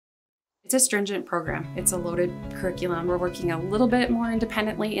It's a stringent program. It's a loaded curriculum. We're working a little bit more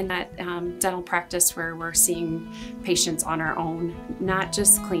independently in that dental practice where we're seeing patients on our own, not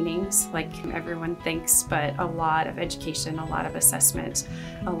just cleanings like everyone thinks, but a lot of education, a lot of assessment,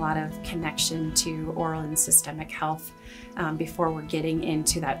 a lot of connection to oral and systemic health before we're getting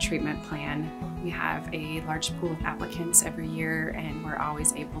into that treatment plan. We have a large pool of applicants every year, and we're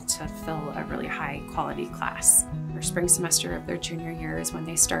always able to fill a really high quality class. Their spring semester of their junior year is when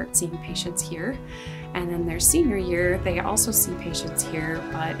they start seeing patients here. And then their senior year, they also see patients here,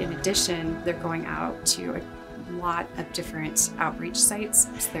 but in addition, they're going out to a lot of different outreach sites.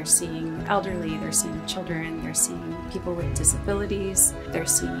 So they're seeing elderly, they're seeing children, they're seeing people with disabilities, they're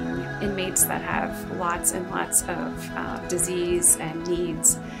seeing inmates that have lots and lots of disease and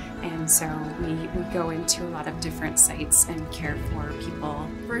needs. And so we go into a lot of different sites and care for people.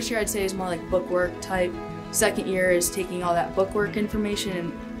 First year I'd say is more like bookwork type. Second year is taking all that bookwork information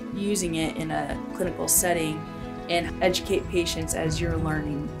and using it in a clinical setting and educate patients as you're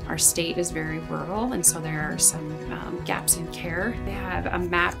learning. Our state is very rural, and so there are some gaps in care. They have a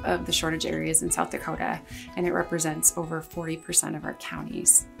map of the shortage areas in South Dakota, and it represents over 40% of our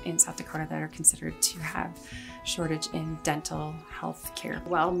counties in South Dakota that are considered to have shortage in dental health care.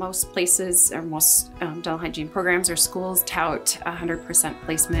 Well, most places or most dental hygiene programs or schools tout 100%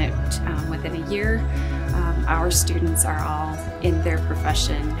 placement within a year. Our students are all in their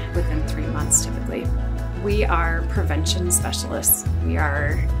profession within 3 months typically. We are prevention specialists. We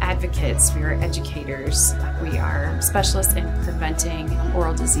are advocates, we are educators, we are specialists in preventing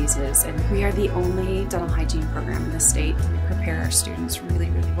oral diseases, and we are the only dental hygiene program in the state. We prepare our students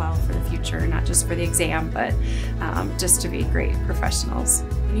really, really well for the future, not just for the exam, but just to be great professionals.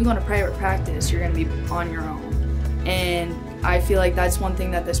 When you go into private practice, you're going to be on your own. And I feel like that's one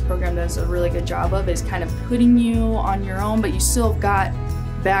thing that this program does a really good job of, is kind of putting you on your own, but you still have got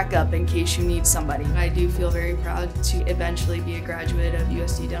backup in case you need somebody. I do feel very proud to eventually be a graduate of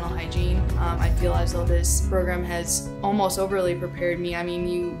USD Dental Hygiene. I feel as though this program has almost overly prepared me. I mean,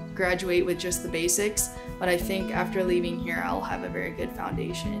 you graduate with just the basics, but I think after leaving here, I'll have a very good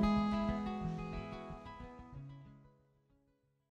foundation.